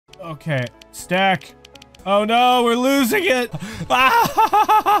Okay, stack. Oh no, we're losing it.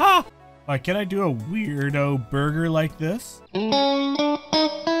 Ah! Can I do a weirdo burger like this?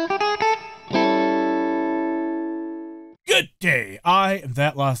 Good day, I am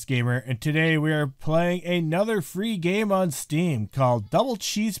ThatLostGamer, and today we are playing another free game on Steam called Double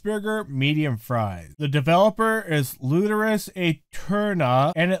Cheeseburger Medium Fries. The developer is Ludorus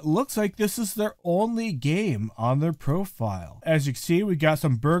Eterna, and it looks like this is their only game on their profile. As you can see, we got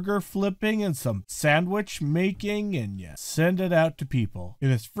some burger flipping and some sandwich making, and yeah, send it out to people. It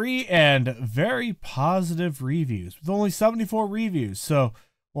is free and very positive reviews, with only 74 reviews, so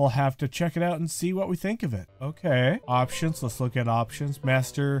we'll have to check it out and see what we think of it. Okay. Options. Let's look at options.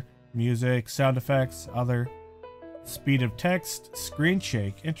 Master, music, sound effects, other, speed of text, screen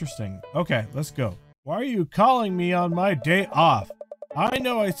shake. Interesting. Okay, let's go. Why are you calling me on my day off? I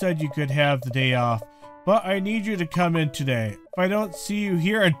know I said you could have the day off, but I need you to come in today. If I don't see you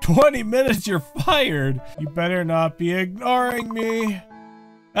here in 20 minutes, you're fired. You better not be ignoring me.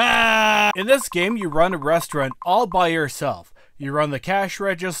 Ah! In this game, you run a restaurant all by yourself. You run the cash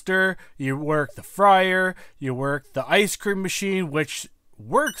register, you work the fryer, you work the ice cream machine, which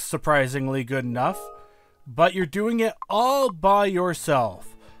works surprisingly good enough, but you're doing it all by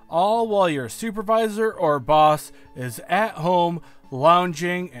yourself, all while your supervisor or boss is at home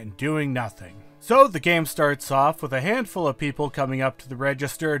lounging and doing nothing. So the game starts off with a handful of people coming up to the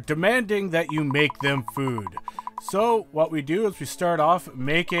register demanding that you make them food. So what we do is we start off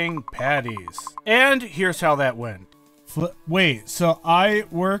making patties. And here's how that went. Wait, so I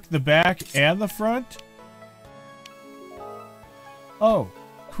work the back and the front? Oh,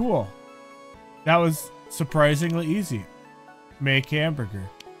 cool. That was surprisingly easy. Make hamburger.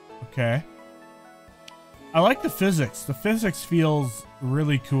 Okay. I like the physics. The physics feels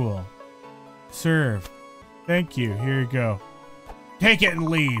really cool. Serve. Thank you. Here you go. Take it and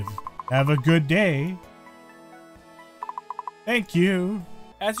leave. Have a good day. Thank you.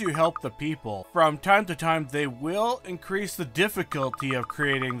 As you help the people, from time to time they will increase the difficulty of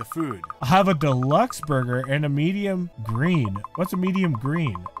creating the food. I have a deluxe burger and a medium green. What's a medium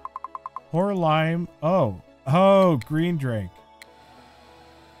green? Pour lime. Oh, green drink.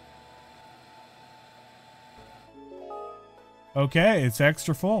 Okay, it's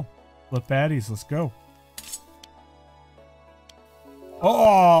extra full. Flip patties, let's go.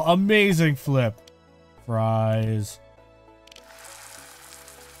 Oh, amazing flip. Fries.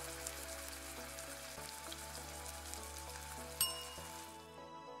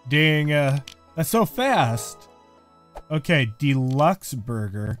 Dang, that's so fast. Okay, deluxe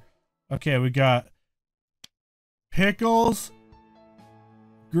burger. Okay, we got pickles,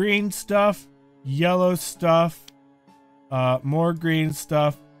 green stuff, yellow stuff, more green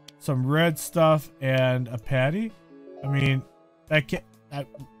stuff, some red stuff, and a patty. I mean,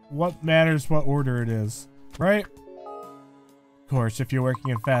 what matters what order it is, right? Of course, if you're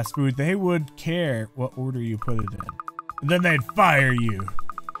working in fast food, they would care what order you put it in. And then they'd fire you.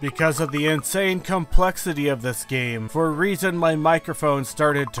 Because of the insane complexity of this game, for a reason my microphone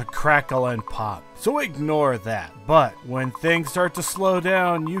started to crackle and pop. So ignore that. But when things start to slow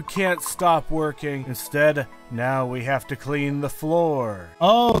down, you can't stop working. Instead, now we have to clean the floor.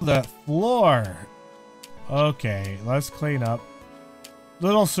 Oh, the floor. Okay, let's clean up.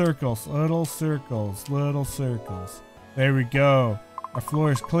 Little circles, little circles, little circles. There we go. Our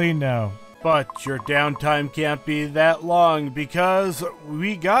floor is clean now. But your downtime can't be that long because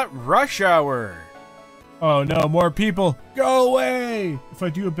we got rush hour. Oh no, more people. Go away! If I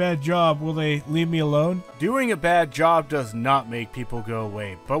do a bad job, will they leave me alone? Doing a bad job does not make people go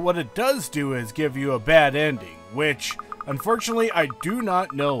away, but what it does do is give you a bad ending, which, unfortunately, I do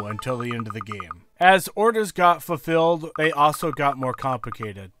not know until the end of the game. As orders got fulfilled, they also got more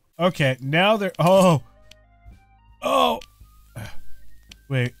complicated. Okay, now they're... Oh!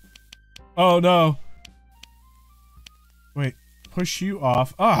 Wait. Oh no. Wait, push you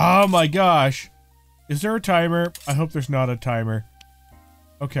off. Oh my gosh. Is there a timer? I hope there's not a timer.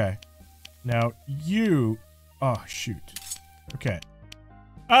 Okay. Now you... Oh shoot. Okay.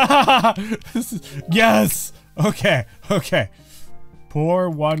 Ah! Yes! Okay, okay. Pour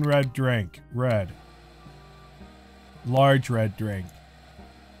one red drink. Red. Large red drink.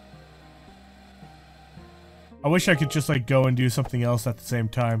 I wish I could just like go and do something else at the same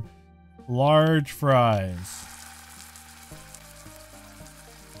time. Large fries.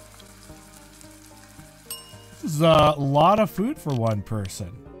 This is a lot of food for one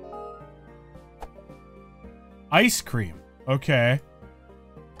person. Ice cream. Okay.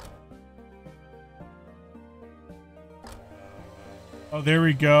 Oh, there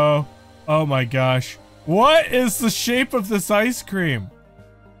we go. Oh my gosh. What is the shape of this ice cream?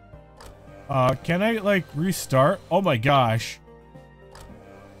 Can I, like, restart? Oh my gosh.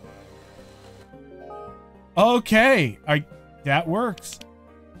 Okay, that works.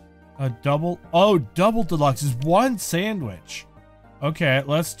 A double deluxe is one sandwich. Okay,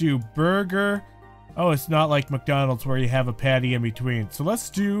 let's do burger. Oh, it's not like McDonald's where you have a patty in between. So let's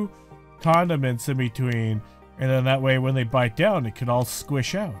do condiments in between. And then that way when they bite down, it can all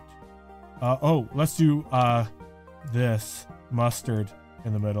squish out. Oh, let's do this mustard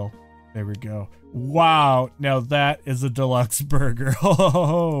in the middle. There we go. Wow, now that is a deluxe burger.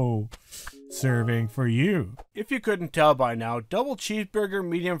 Oh, serving for you. If you couldn't tell by now, Double Cheeseburger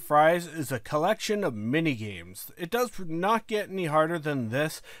Medium Fries is a collection of mini games. It does not get any harder than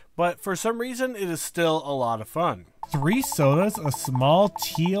this, but for some reason it is still a lot of fun. 3 sodas, a small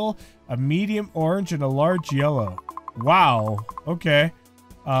teal, a medium orange, and a large yellow. Wow. Okay.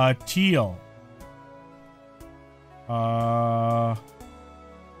 Teal. That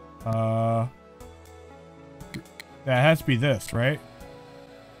has to be this, right?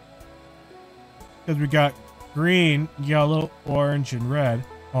 Because we got green, yellow, orange, and red.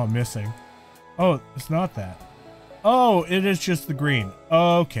 Oh, I'm missing. Oh, it's not that. Oh, it is just the green.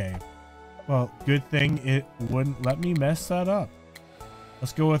 Okay. Well, good thing it wouldn't let me mess that up.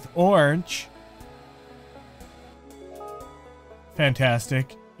 Let's go with orange.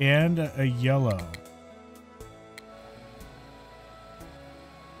 Fantastic. And a yellow.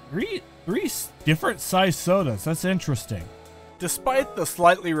 Three different size sodas. That's interesting. Despite the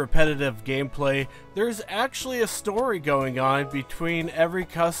slightly repetitive gameplay, there's actually a story going on between every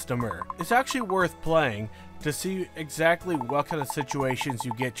customer. It's actually worth playing to see exactly what kind of situations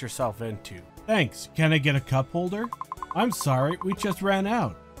you get yourself into. Thanks. Can I get a cup holder? I'm sorry, we just ran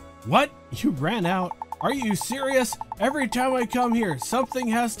out. What? You ran out? Are you serious? Every time I come here, something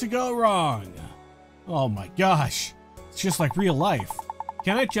has to go wrong. Oh my gosh. It's just like real life.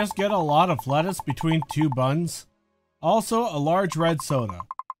 Can I just get a lot of lettuce between 2 buns? Also, a large red soda.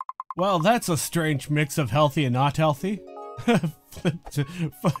 Well, that's a strange mix of healthy and not healthy. Flip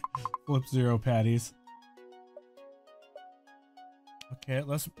 0 patties. Okay,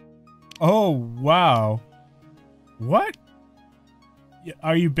 let's... Oh, wow. What?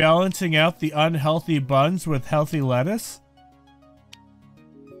 Are you balancing out the unhealthy buns with healthy lettuce?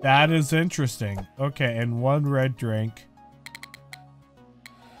 That is interesting. Okay, and 1 red drink.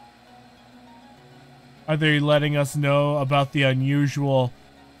 Are they letting us know about the unusual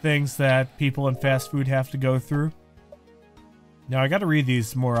things that people in fast food have to go through? Now, I gotta read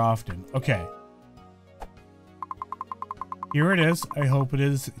these more often. Okay. Here it is. I hope it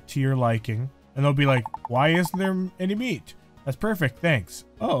is to your liking. And they'll be like, why isn't there any meat? That's perfect, thanks.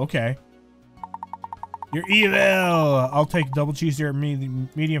 Oh, okay. You're evil! I'll take double cheeseburger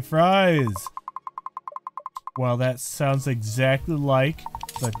medium fries. Well, that sounds exactly like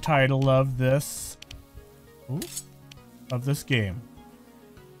the title of this... of this game.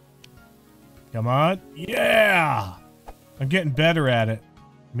 Come on. Yeah! I'm getting better at it.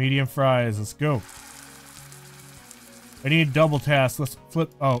 Medium fries, let's go. I need double task. Let's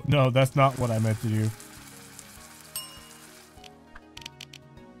flip. Oh, no, that's not what I meant to do.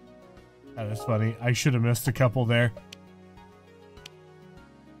 That is funny. I should have missed a couple there.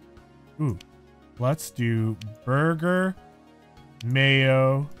 Ooh. Let's do burger,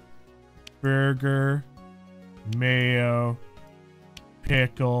 mayo, burger, mayo,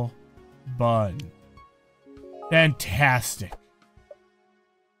 pickle, bun. Fantastic.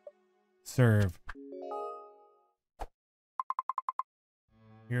 Serve.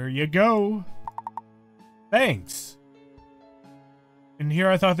 Here you go. Thanks. And here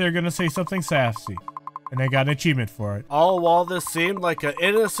I thought they were going to say something sassy. And I got an achievement for it. All while this seemed like an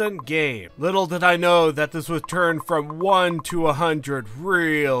innocent game. Little did I know that this would turn from 1 to 100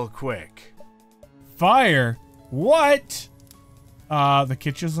 real quick. Fire? What? The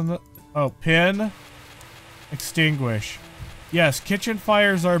kitchen's on the... Oh, pin. Extinguish. Yes, kitchen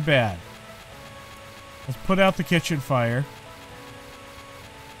fires are bad. Let's put out the kitchen fire.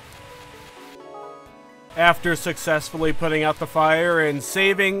 After successfully putting out the fire and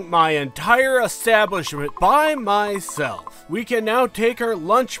saving my entire establishment by myself, we can now take our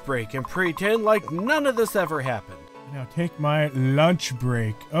lunch break and pretend like none of this ever happened. Now take my lunch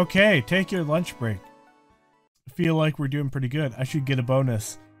break. Okay, take your lunch break. I feel like we're doing pretty good. I should get a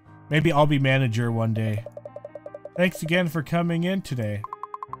bonus. Maybe I'll be manager one day. Thanks again for coming in today.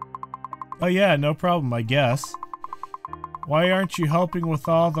 Oh yeah, no problem, I guess. Why aren't you helping with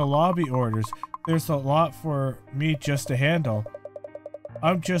all the lobby orders? There's a lot for me just to handle.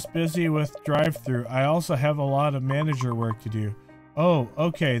 I'm just busy with drive-thru. I also have a lot of manager work to do. Oh,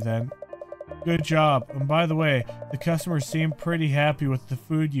 okay then. Good job. And by the way, the customers seem pretty happy with the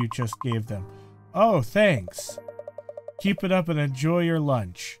food you just gave them. Oh, thanks. Keep it up and enjoy your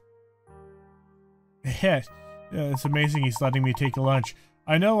lunch. Yeah, it's amazing he's letting me take a lunch.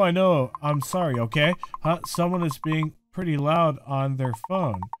 I know. I'm sorry, okay? Someone is being pretty loud on their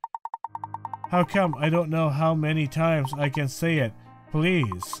phone. How come? I don't know how many times I can say it.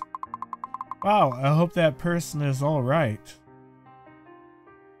 Please. Wow, I hope that person is all right.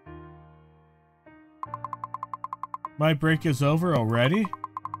 My break is over already?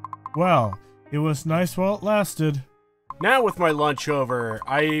 Well, it was nice while it lasted. Now with my lunch over,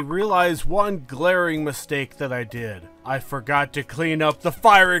 I realize one glaring mistake that I did. I forgot to clean up the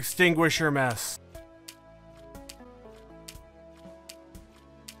fire extinguisher mess.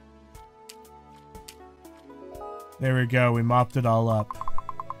 There we go, we mopped it all up.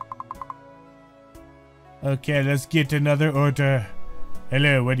 Okay, let's get another order.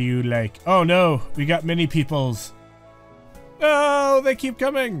 Hello, what do you like? Oh no, we got mini peoples. Oh, they keep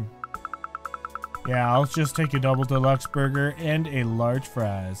coming. Yeah, I'll just take a double deluxe burger and a large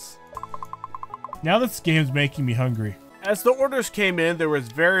fries. Now this game's making me hungry. As the orders came in, there was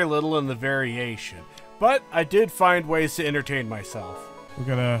very little in the variation, but I did find ways to entertain myself. We're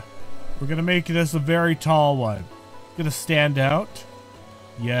gonna make this a very tall one. Gonna stand out.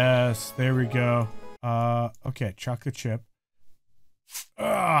 Yes, there we go. Okay, chocolate chip.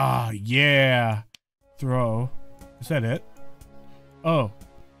 Ah, yeah. Throw. Is that it? Oh.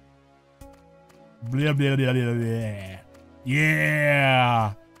 Blah, blah, blah, blah, blah.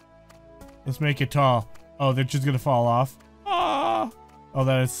 Yeah. Let's make it tall. Oh, they're just gonna fall off. Ah. Oh,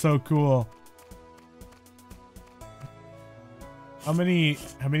 that is so cool. How many?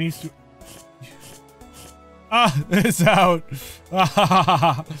 Ah, it's out.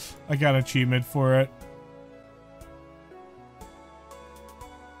 I got an achievement for it.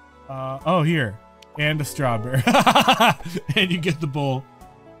 Oh, here. And a strawberry. And you get the bowl.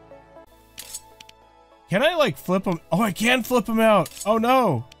 Can I, like, flip them? Oh, I can flip them out. Oh,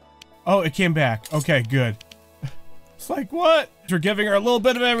 no. Oh, it came back. Okay, good. It's like, what? We're giving her a little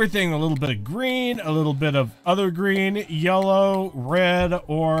bit of everything. A little bit of green, a little bit of other green, yellow, red,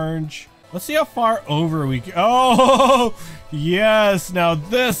 orange. Let's see how far over we go. Oh, yes. Now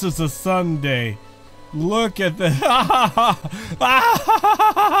this is a sundae. Look at the.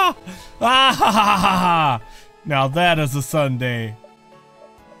 Now that is a sundae.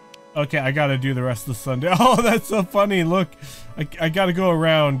 Okay, I gotta do the rest of the sundae. Oh, that's so funny. Look, I gotta go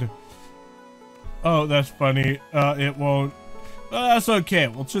around. Oh, that's funny. It won't. That's okay.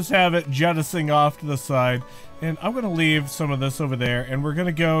 We'll just have it jettisoning off to the side. And I'm going to leave some of this over there. And we're going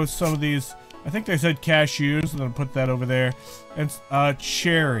to go some of these. I think they said cashews. I'm going to put that over there. And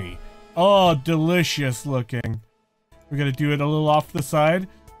cherry. Oh, delicious looking. We're going to do it a little off to the side.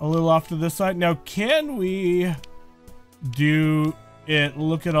 A little off to this side. Now, can we do it?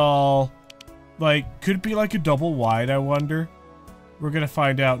 Look at all. Like, could it be like a double wide, I wonder? We're going to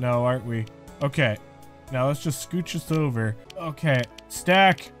find out now, aren't we? Okay. Now let's just scooch this over. Okay.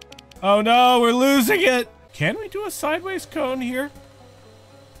 Stack. Oh no, we're losing it. Can we do a sideways cone here?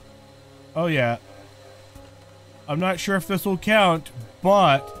 Oh yeah. I'm not sure if this will count,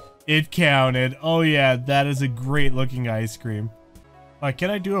 but it counted. Oh yeah, that is a great looking ice cream. Can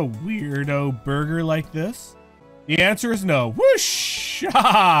I do a weirdo burger like this? The answer is no. Whoosh!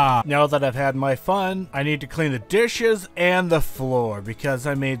 Now that I've had my fun, I need to clean the dishes and the floor because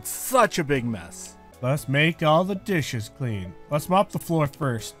I made such a big mess. Let's make all the dishes clean. Let's mop the floor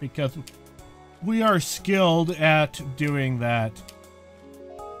first because we are skilled at doing that.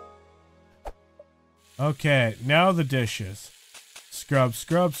 Okay, now the dishes. Scrub,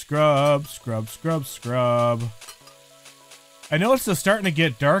 scrub, scrub, scrub, scrub, scrub. I know it's starting to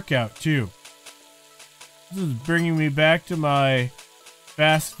get dark out too. This is bringing me back to my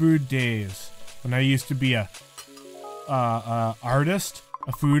fast food days when I used to be a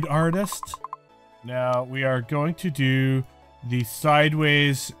food artist. Now we are going to do the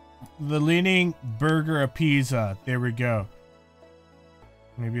sideways, the leaning burger of pizza. There we go.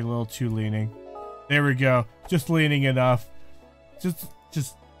 Maybe a little too leaning. There we go. Just leaning enough.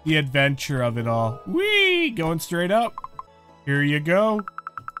 Just the adventure of it all. Whee! Going straight up. Here you go.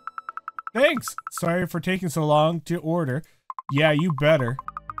 Thanks. Sorry for taking so long to order. Yeah, you better.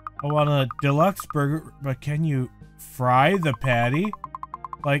 I want a deluxe burger, but can you fry the patty?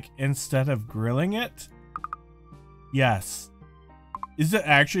 Like, instead of grilling it? Yes. Is it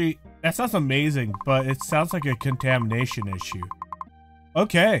actually... That sounds amazing, but it sounds like a contamination issue.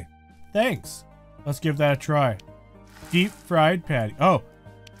 Okay. Thanks. Let's give that a try. Deep fried patty. Oh.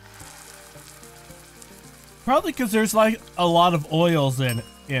 Probably because there's like a lot of oils in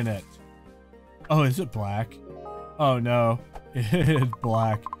it. Oh, is it black? Oh no, it's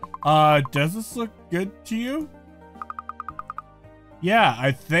black. Does this look good to you? Yeah,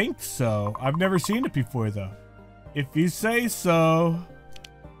 I think so. I've never seen it before though. If you say so.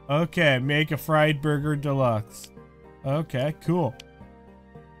 Okay, make a fried burger deluxe. Okay, cool.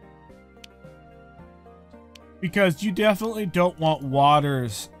 Because you definitely don't want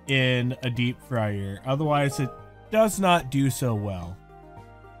waters in a deep fryer. Otherwise, it does not do so well.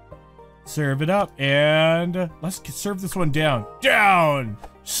 Serve it up, and let's serve this one down. Down!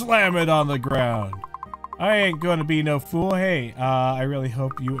 Slam it on the ground. I ain't gonna be no fool. Hey, I really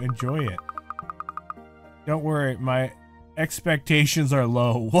hope you enjoy it. Don't worry, my expectations are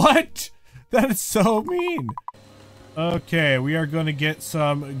low. What? That is so mean. Okay, we are gonna get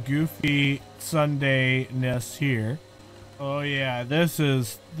some goofy Sunday-ness here. Oh yeah, this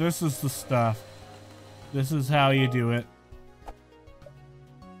is the stuff. This is how you do it.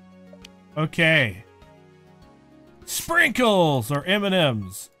 Okay. Sprinkles or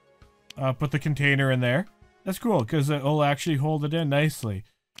M&Ms. Put the container in there. That's cool because it'll actually hold it in nicely.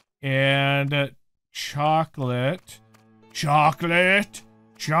 And chocolate. Chocolate.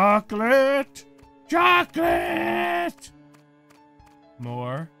 Chocolate. Chocolate.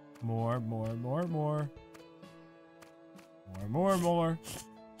 More. More, more, more, more. More, more, more.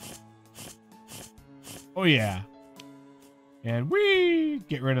 Oh yeah. And we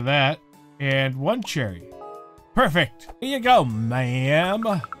get rid of that. And one cherry. Perfect. Here you go, ma'am.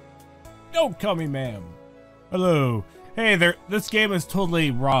 Don't call me ma'am. Hello. Hey there, this game is totally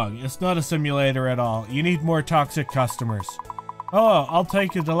wrong. It's not a simulator at all. You need more toxic customers. Oh, I'll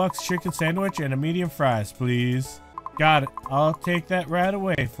take a deluxe chicken sandwich and a medium fries, please. Got it. I'll take that right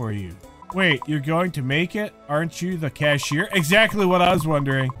away for you. Wait, you're going to make it? Aren't you the cashier? Exactly what I was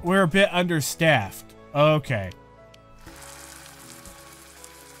wondering. We're a bit understaffed. Okay.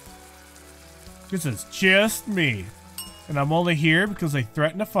 This is just me. And I'm only here because they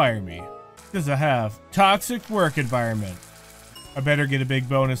threatened to fire me. Because I have toxic work environment. I better get a big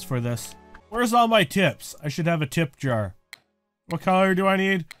bonus for this. Where's all my tips? I should have a tip jar. What color do I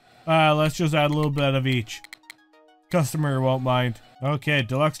need? Let's just add a little bit of each. Customer won't mind. Okay,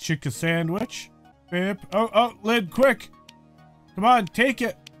 deluxe chicken sandwich. Beep. Oh, lid, quick. Come on, take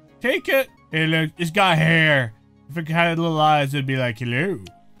it. Take it. Hey, look, it's got hair. If it had little eyes, it'd be like, hello.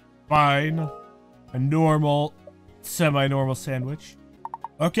 Fine. A normal, semi-normal sandwich.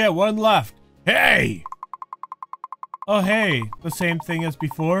 Okay, one left. Hey! Oh, hey. The same thing as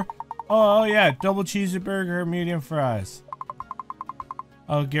before. Oh, yeah. Double cheeseburger, medium fries.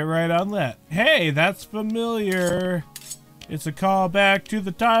 I'll get right on that. Hey, that's familiar. It's a callback to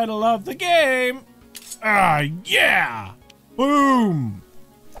the title of the game. Ah, yeah! Boom!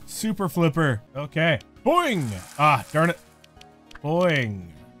 Super flipper. Okay. Boing! Ah, darn it. Boing.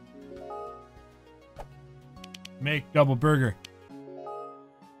 Make double burger.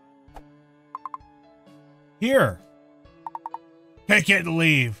 Here. Take it and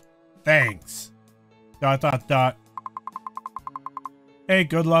leave. Thanks. ... Hey,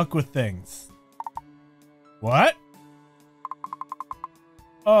 good luck with things. What?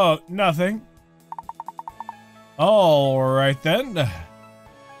 Oh, nothing. Alright then.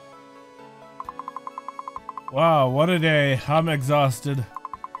 Wow, what a day. I'm exhausted.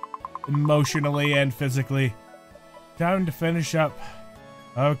 Emotionally and physically. Time to finish up.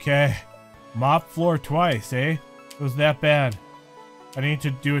 Okay. Mop floor twice, eh? It was that bad. I need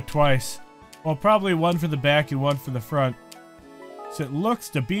to do it twice. Well, probably one for the back and one for the front. So it looks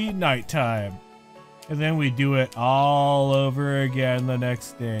to be nighttime. And then we do it all over again the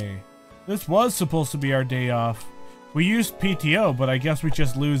next day. This was supposed to be our day off. We used PTO, but I guess we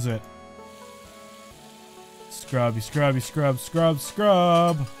just lose it. Scrubby, scrubby, scrub, scrub,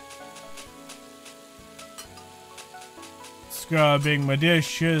 scrub. Scrubbing my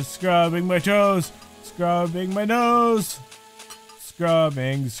dishes, scrubbing my toes, scrubbing my nose.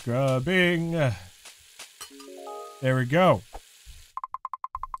 Scrubbing, scrubbing. There we go.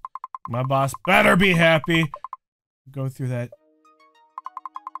 My boss better be happy. Go through that.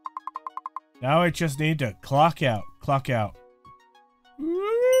 Now I just need to clock out. Clock out.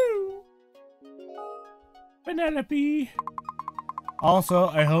 Woo! Penelope. Also,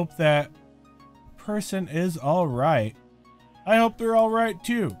 I hope that person is alright. I hope they're alright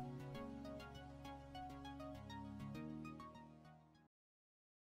too.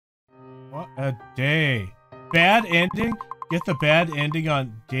 What a day. Bad ending? Get the bad ending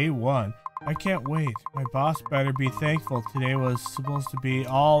on day one. I can't wait. My boss better be thankful today was supposed to be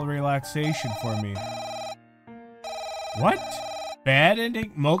all relaxation for me. What? Bad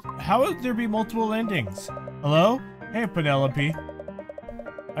ending? How would there be multiple endings? Hello? Hey, Penelope.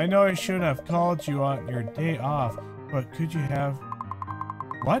 I know I shouldn't have called you on your day off, but could you have...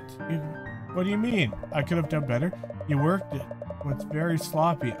 What? What do you mean? I could have done better. You worked it. It's very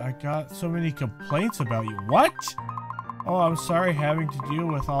sloppy. I got so many complaints about you. What? Oh, I'm sorry having to deal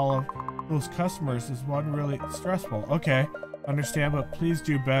with all of those customers is one really stressful. Okay, understand, but please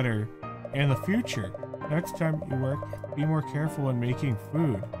do better in the future. Next time you work, be more careful when making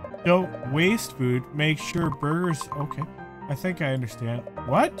food. Don't waste food. Make sure burgers... Okay, I think I understand.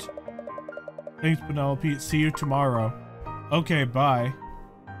 What? Thanks, Penelope. See you tomorrow. Okay, bye.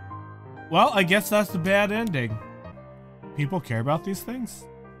 Well, I guess that's the bad ending. People care about these things?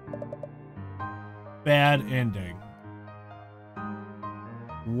 Bad ending.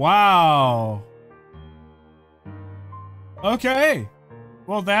 Wow. Okay.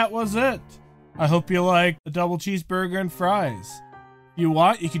 Well, that was it. I hope you like the double cheeseburger and fries. If you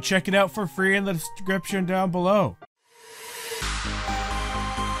want, you can check it out for free in the description down below.